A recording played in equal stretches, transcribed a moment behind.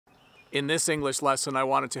In this English lesson, I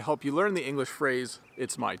wanted to help you learn the English phrase,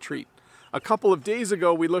 it's my treat. A couple of days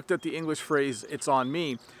ago, we looked at the English phrase, it's on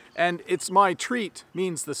me, and it's my treat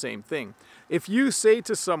means the same thing. If you say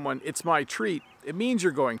to someone, it's my treat, it means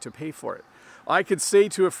you're going to pay for it. I could say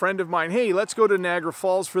to a friend of mine, hey, let's go to Niagara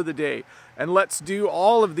Falls for the day, and let's do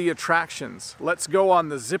all of the attractions. Let's go on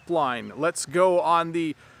the zip line. Let's go on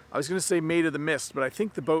the, I was going to say Maid of the Mist, but I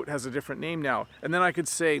think the boat has a different name now. And then I could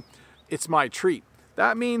say, it's my treat.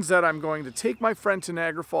 That means that I'm going to take my friend to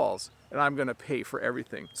Niagara Falls and I'm going to pay for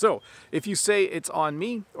everything. So if you say it's on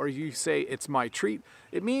me or you say it's my treat,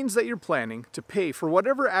 it means that you're planning to pay for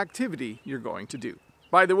whatever activity you're going to do.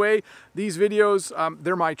 By the way, these videos,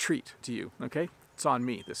 they're my treat to you, okay? It's on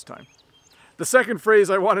me this time. The second phrase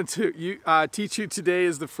I wanted to teach you today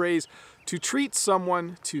is the phrase to treat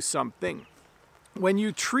someone to something. When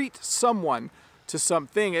you treat someone to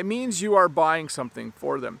something, it means you are buying something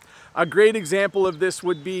for them. A great example of this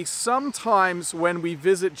would be sometimes when we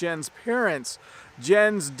visit Jen's parents,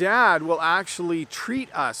 Jen's dad will actually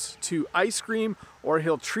treat us to ice cream, or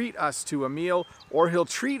he'll treat us to a meal, or he'll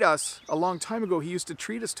treat us, a long time ago, he used to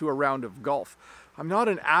treat us to a round of golf. I'm not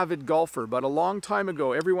an avid golfer, but a long time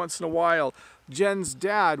ago, every once in a while, Jen's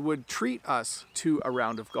dad would treat us to a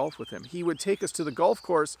round of golf with him. He would take us to the golf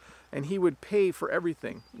course and he would pay for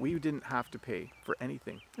everything. We didn't have to pay for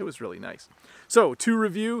anything. It was really nice. So to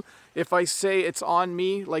review, if I say it's on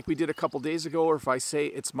me, like we did a couple days ago, or if I say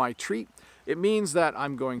it's my treat, it means that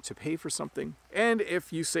I'm going to pay for something. And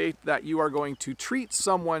if you say that you are going to treat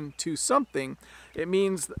someone to something, it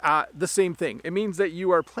means the same thing. It means that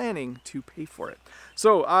you are planning to pay for it.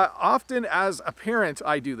 So often as a parent,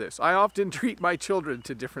 I do this. I often treat my children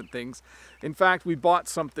to different things. In fact, we bought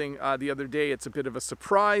something the other day. It's a bit of a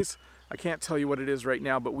surprise. I can't tell you what it is right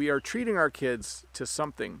now, but we are treating our kids to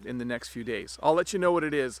something in the next few days. I'll let you know what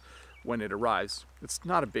it is when it arrives. It's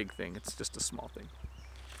not a big thing. It's just a small thing.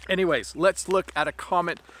 Anyways, let's look at a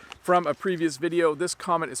comment from a previous video. This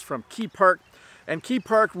comment is from Key Park, and Key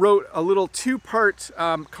Park wrote a little two-part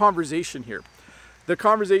conversation here. The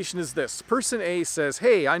conversation is this. Person A says,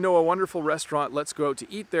 hey, I know a wonderful restaurant. Let's go out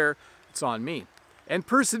to eat there. It's on me. And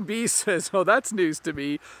person B says, oh, that's news to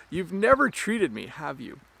me. You've never treated me, have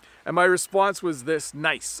you? And my response was this: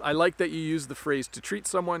 nice. I like that you use the phrase to treat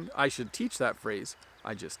someone. I should teach that phrase.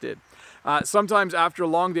 I just did. Sometimes after a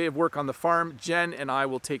long day of work on the farm, Jen and I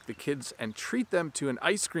will take the kids and treat them to an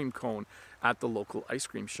ice cream cone at the local ice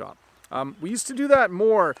cream shop. We used to do that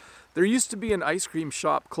more. There used to be an ice cream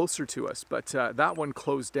shop closer to us, but that one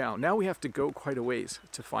closed down. Now we have to go quite a ways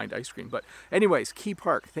to find ice cream. But anyways, Key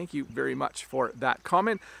Park, thank you very much for that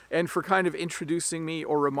comment and for kind of introducing me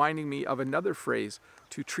or reminding me of another phrase,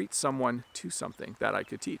 to treat someone to something, that I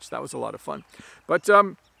could teach. That was a lot of fun. But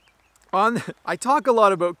I talk a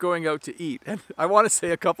lot about going out to eat, and I want to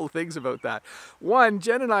say a couple of things about that. One,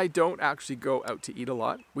 Jen and I don't actually go out to eat a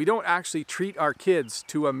lot. We don't actually treat our kids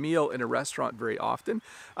to a meal in a restaurant very often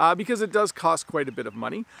because it does cost quite a bit of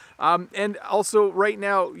money. And also right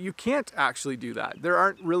now, you can't actually do that. There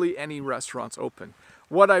aren't really any restaurants open.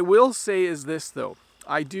 What I will say is this though.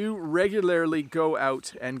 I do regularly go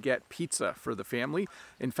out and get pizza for the family.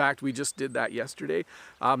 In fact, we just did that yesterday.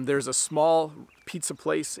 There's a small pizza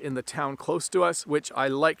place in the town close to us, which I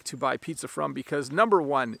like to buy pizza from because number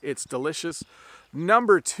one, it's delicious.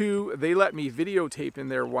 Number two, they let me videotape in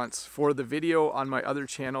there once for the video on my other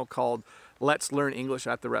channel called Let's Learn English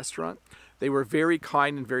at the Restaurant. They were very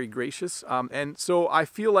kind and very gracious. And so I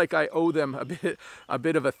feel like I owe them a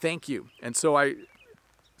bit of a thank you. And so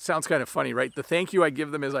sounds kind of funny, right? The thank you I give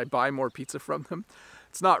them is I buy more pizza from them.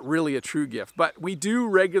 It's not really a true gift, but we do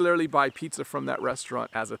regularly buy pizza from that restaurant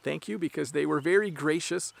as a thank you because they were very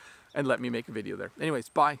gracious and let me make a video there. Anyways,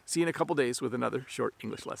 bye. See you in a couple days with another short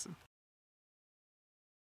English lesson.